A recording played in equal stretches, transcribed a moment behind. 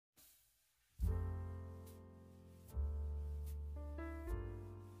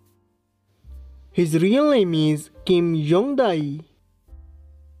His real name is Young Dae.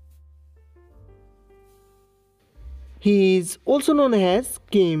 He is also known as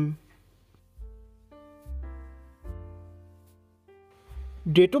Kim.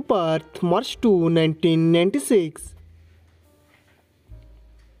 Date of birth March 2, 1996.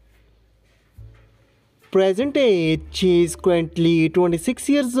 Present age, he is currently 26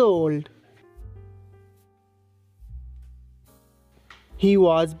 years old. He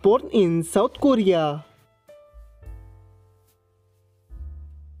was born in South Korea.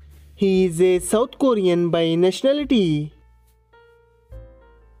 He is a South Korean by nationality.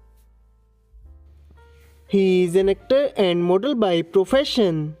 He is an actor and model by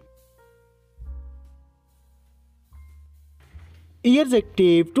profession. Years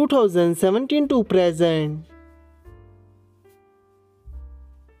active 2017 to present.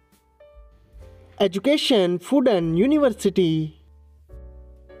 Education, food and university.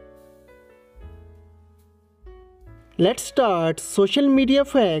 Let's start social media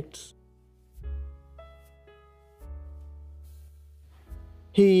facts.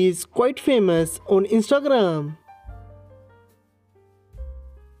 He is quite famous on Instagram.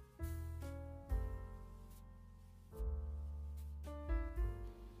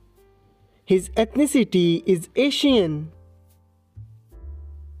 His ethnicity is Asian.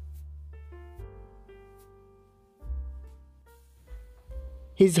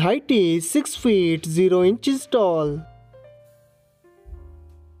 His height is 6 feet 0 inches tall.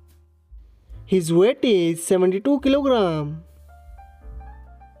 His weight is 72 kilograms.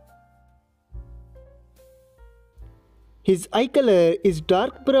 His eye color is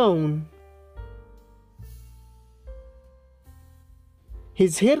dark brown.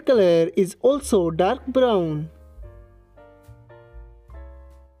 His hair color is also dark brown.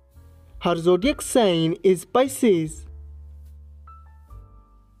 Her zodiac sign is Pisces.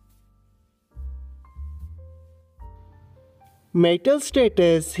 Marital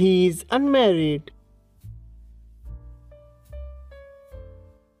status, he is unmarried.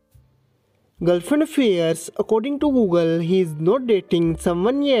 Girlfriend affairs, according to Google, he is not dating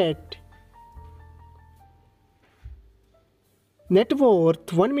someone yet. Net worth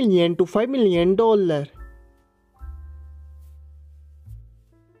 $1 million to $5 million.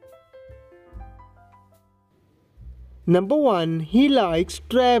 Number 1. He likes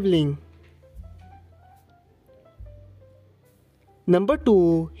traveling. Number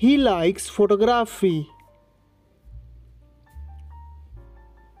 2. He likes photography.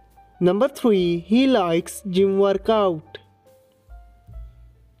 Number 3. He likes gym workout.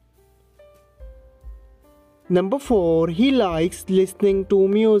 Number 4. He likes listening to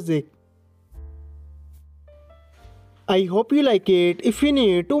music. I hope you like it. If you're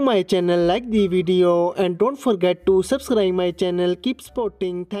new to my channel, like the video and don't forget to subscribe my channel. Keep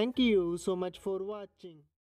supporting. Thank you so much for watching.